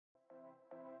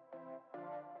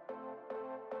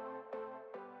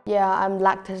Yeah, I'm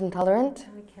lactose intolerant.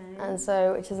 Okay. And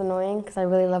so, which is annoying because I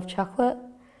really love chocolate.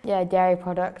 Yeah, dairy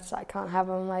products, I can't have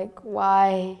them. Like,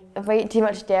 why? If I eat too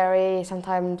much dairy,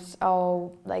 sometimes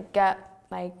I'll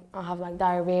I'll have like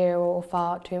diarrhea or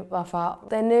fart.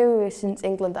 They knew since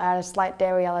England that I had a slight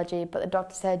dairy allergy, but the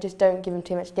doctor said just don't give them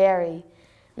too much dairy.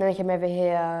 And then I came over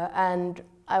here and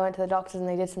I went to the doctors and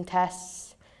they did some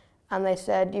tests and they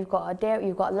said you've got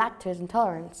lactose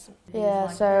intolerance. Yeah,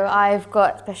 like so that. I've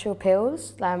got special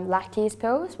pills, lactase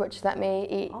pills, which let me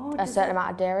eat a certain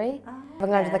amount of dairy. If I'm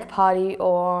going to like a party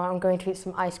or I'm going to eat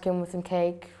some ice cream with some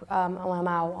cake when I'm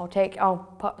out, I'll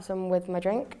put some with my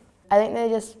drink. I think they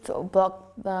just sort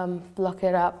of block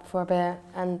it up for a bit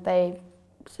and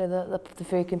so that the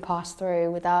food can pass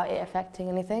through without it affecting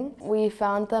anything. We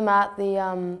found them at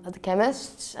the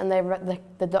chemists and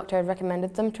the doctor had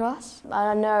recommended them to us.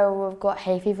 I know we've got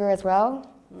hay fever as well.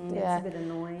 Yeah, it's a bit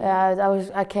annoying. Yeah,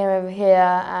 I came over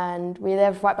here and we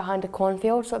live right behind a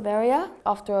cornfield sort of area.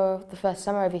 After the first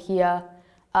summer over here,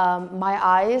 my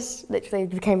eyes literally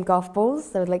became golf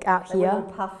balls. They were like out here. They were all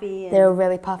puffy. They were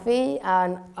really puffy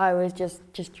and I was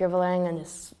just dribbling and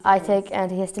just... I take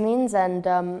antihistamines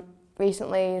and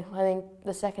recently, I think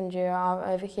the second year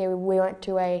over here, we went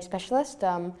to a specialist.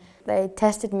 They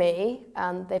tested me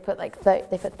and they put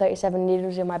 37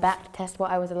 needles in my back to test what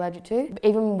I was allergic to.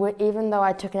 Even though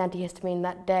I took an antihistamine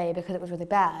that day because it was really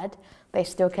bad, it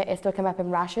still came up in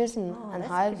rashes and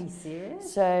hives. That's pretty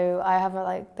serious. So I have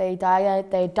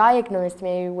they diagnosed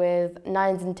me with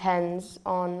 9s and 10s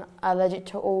on allergic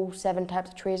to all 7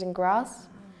 types of trees and grass.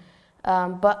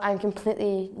 But I'm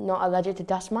completely not allergic to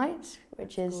dust mites,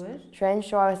 which is strange.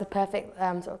 So I was the perfect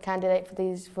sort of candidate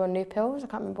for new pills. I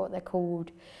can't remember what they're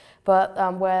called, but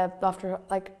where after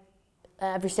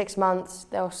every 6 months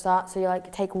they'll start. So you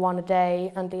take one a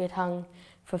day under your tongue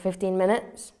for 15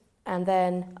 minutes, and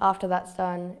then after that's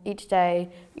done, each day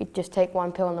you just take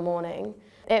 1 pill in the morning.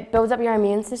 It builds up your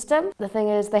immune system. The thing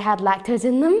is, they had lactose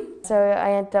in them, so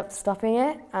I ended up stopping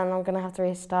it, and I'm gonna have to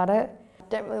restart it.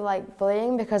 Don't really like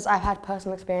bullying because I've had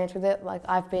personal experience with it. Like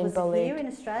I've been bullied. Was it here in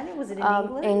Australia? Was it in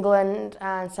England? England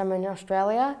and some in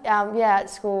Australia. Yeah, at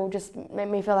school just made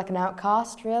me feel like an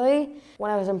outcast, really. When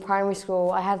I was in primary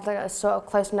school, I had a sort of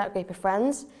close-knit group of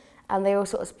friends, and they all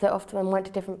sort of split off and went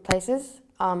to different places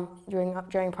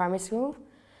during primary school.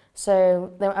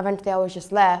 So then eventually I was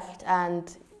just left,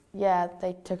 and yeah,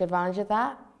 they took advantage of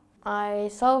that. I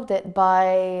solved it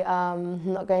by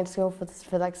not going to school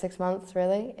for like 6 months,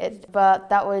 really. But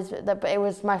it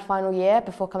was my final year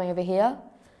before coming over here,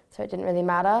 so it didn't really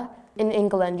matter. In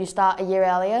England, you start a year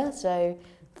earlier, so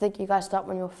I think you guys start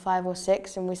when you're 5 or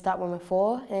 6, and we start when we're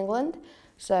 4 in England.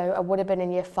 So I would have been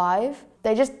in year 5.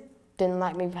 They just didn't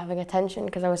like me having attention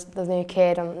because I was the new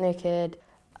kid. I'm the new kid.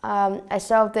 I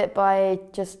solved it by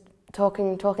just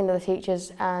talking to the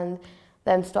teachers and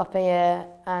them stopping it,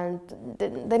 and they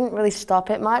didn't really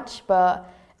stop it much,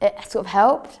 but it sort of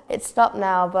helped. It's stopped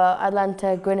now, but I learned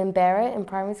to grin and bear it in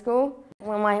primary school.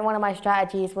 One of my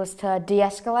strategies was to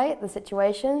de-escalate the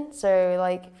situation. So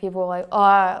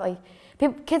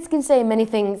kids can say many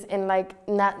things in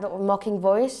that little mocking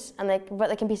voice, but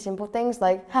they can be simple things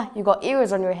like, you got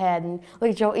ears on your head and look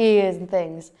at your ears and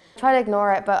things. Try to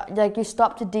ignore it, but you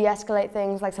stop to de-escalate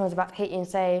things, like someone's about to hit you and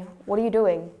say, what are you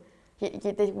doing?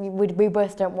 We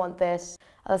both don't want this.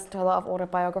 I listened to a lot of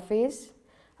autobiographies.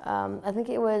 I think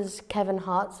it was Kevin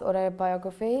Hart's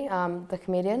autobiography, the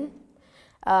comedian,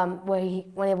 where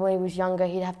when he was younger,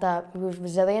 he was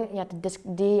resilient. He had to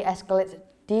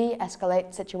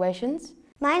de-escalate situations.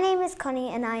 My name is Connie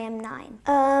and I am 9.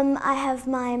 I have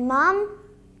my mum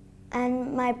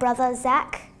and my brother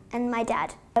Zach and my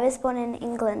dad. I was born in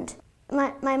England.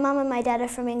 My mum and my dad are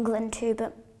from England too,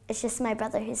 but it's just my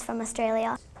brother who's from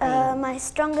Australia. My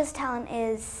strongest talent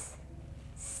is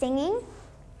singing,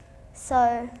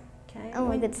 so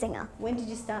I'm a good singer. When did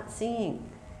you start singing?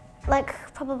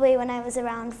 Probably when I was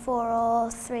around 4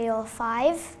 or 3 or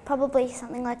 5, probably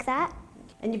something like that.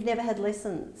 And you've never had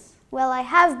lessons? Well, I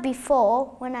have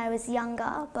before when I was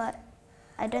younger, but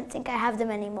I don't think I have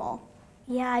them anymore.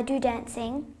 Yeah, I do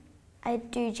dancing. I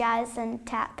do jazz and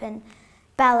tap and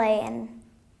ballet, and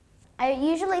I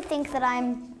usually think that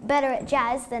I'm better at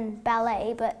jazz than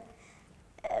ballet, but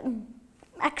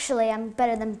actually I'm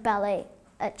better than ballet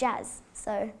at jazz.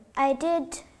 So I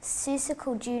did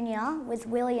Seussical Junior with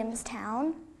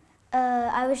Williamstown.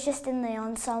 I was just in the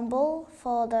ensemble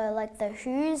for the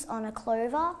Who's on a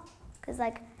Clover, because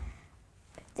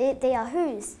they are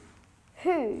Who's.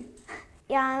 Who?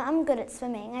 Yeah, I'm good at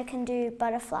swimming. I can do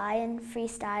butterfly and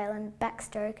freestyle and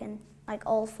backstroke and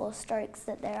all 4 strokes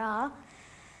that there are.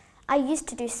 I used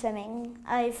to do swimming.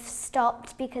 I've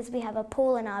stopped because we have a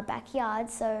pool in our backyard,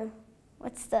 so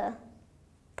what's the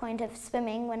point of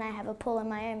swimming when I have a pool in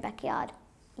my own backyard?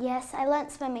 Yes, I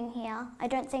learnt swimming here. I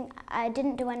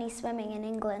didn't do any swimming in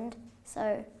England,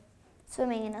 so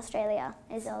swimming in Australia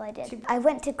is all I did. I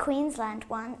went to Queensland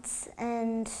once,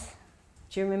 and...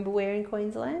 Do you remember where in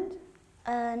Queensland?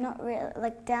 Not really,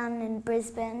 like down in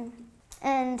Brisbane.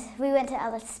 And we went to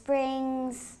Alice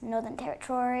Springs, Northern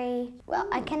Territory. Well,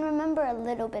 I can remember a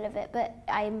little bit of it, but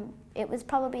it was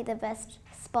probably the best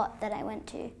spot that I went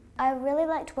to. I really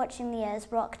liked watching the Ayers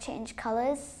Rock change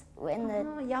colours in the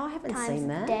yeah, I haven't times seen of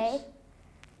that. the day.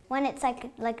 When it's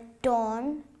like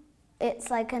dawn, it's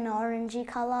like an orangey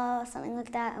colour or something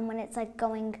like that, and when it's like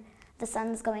the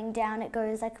sun's going down, it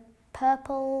goes like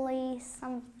purpley,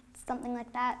 something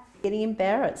like that. Getting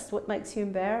embarrassed, what makes you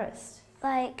embarrassed?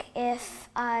 Like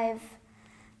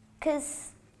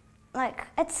because like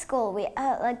at school, we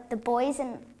like the boys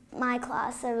in my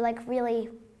class are like really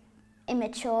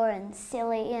immature and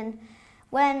silly, and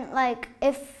when like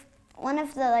if one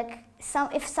of the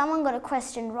if someone got a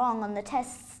question wrong on the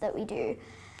tests that we do,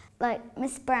 like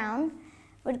Miss Brown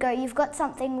would go, "You've got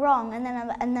something wrong," and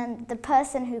then the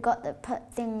person who got the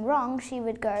thing wrong, she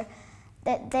would go.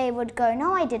 That they would go,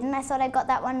 "No, I didn't. I thought I got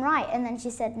that one right." And then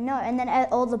she said no, and then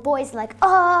all the boys like,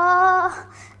 "Oh,"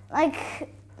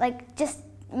 like just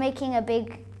making a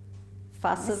big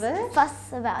fuss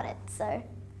about it. So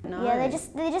no. yeah,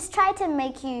 they just try to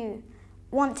make you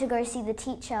want to go see the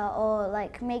teacher, or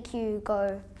like make you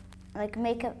go, like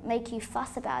make you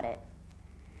fuss about it.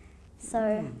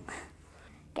 So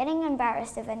getting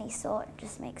embarrassed of any sort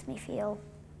just makes me feel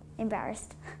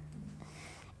embarrassed.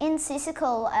 In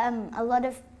Seussical, a lot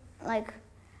of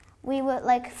we were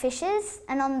like fishers,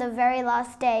 and on the very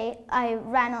last day,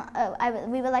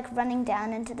 we were like running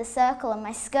down into the circle, and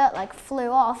my skirt like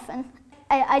flew off, and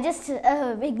I just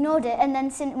ignored it. And then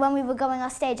when we were going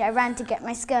off stage, I ran to get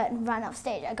my skirt and ran off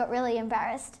stage. I got really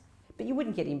embarrassed. But you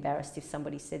wouldn't get embarrassed if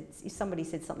somebody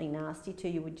said something nasty to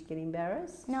you. Would you get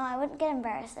embarrassed? No, I wouldn't get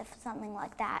embarrassed if something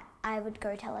like that. I would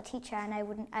go tell a teacher, and I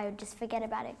would just forget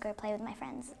about it, go play with my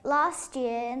friends. Last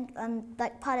year,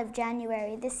 like part of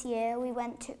January this year, we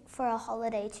went for a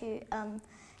holiday to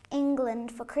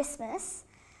England for Christmas,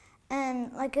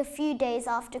 and like a few days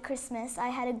after Christmas, I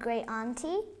had a great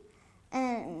auntie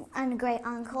and a great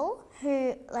uncle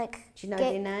who like. Do you know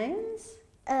their names?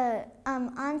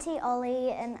 Auntie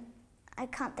Ollie and I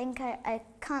can't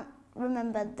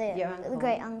remember the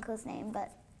great uncle's name, but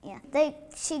yeah.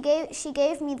 She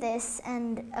gave me this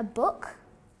and a book,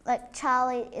 like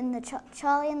Charlie in the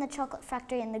Chocolate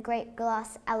Factory and the Great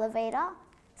Glass Elevator.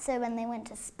 So when they went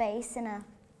to space in a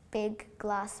big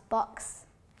glass box.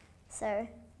 So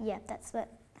yeah, that's what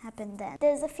happened then.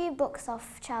 There's a few books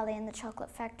off Charlie and the Chocolate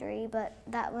Factory, but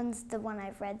that one's the one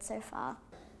I've read so far.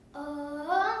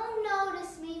 Oh,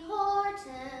 notice me,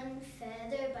 Horton,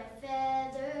 feather by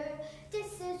feather,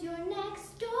 this is your name.